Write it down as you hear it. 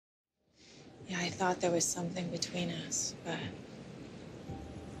Yeah, I thought there was something between us, but...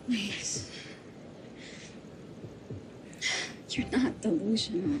 Please. You're not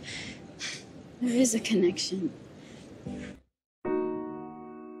delusional. There is a connection. Hi,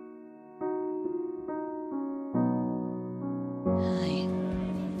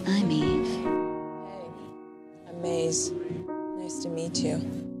 I'm Meve. Hey, I'm Maze. Nice to meet you.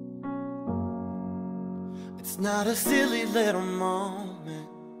 It's not a silly little moment.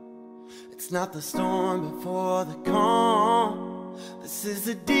 It's not the storm before the calm. This is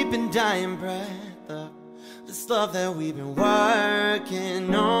a deep and dying breath of this love that we've been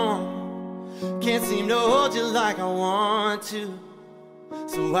working on. Can't seem to hold you like I want to,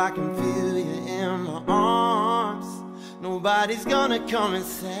 so I can feel you in my arms. Nobody's gonna come and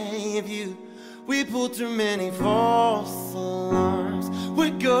save you. We pulled too many false alarms.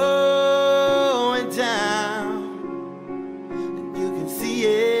 We're going down, and you can see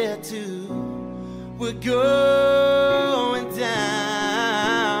it too. We're going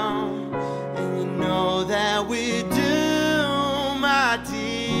down, and you know that we're doomed, my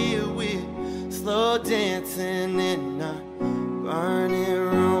dear. We're slow dancing in a burning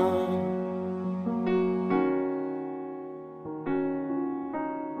room.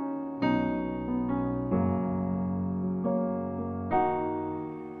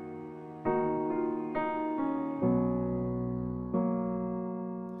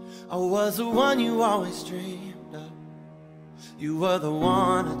 I was the one you always dreamed of. You were the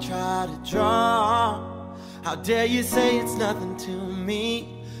one I tried to draw. How dare you say it's nothing to me?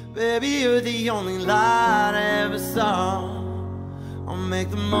 Baby, you're the only light I ever saw. I'll make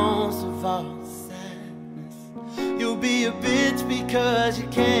the most of all the sadness. You'll be a bitch because you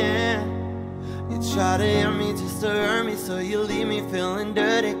can. You try to hear me just to hurt me, so you leave me feeling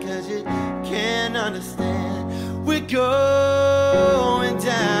dirty cause you can't understand. We're going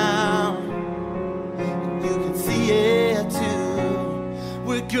down, and you can see it too.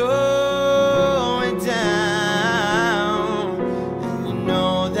 We're going down, and you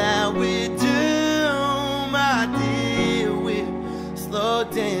know that we're doomed, my dear. We're slow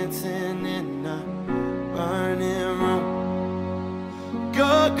dancing in a burning room.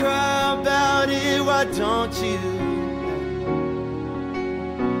 Go cry about it, why don't you?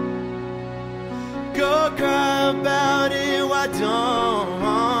 Go cry about it, why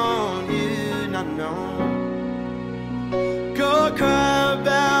don't you not know? Go cry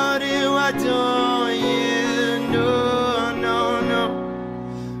about it, why don't you know? No, no,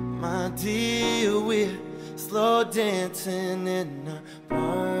 my dear, we're slow dancing in a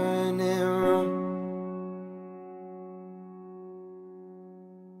burning room.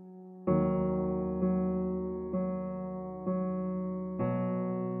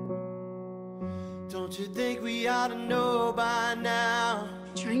 Don't you think we ought to know by now?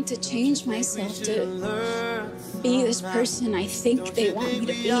 Trying to change myself to be this person I think they want me to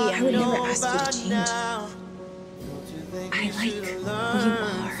be. I would never ask you to change. I like who you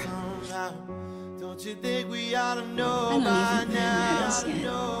are. Don't you think we ought to know I don't by even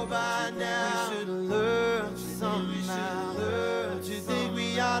know who that is yet. We should learn somehow. Don't you think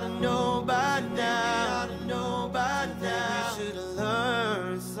we ought to know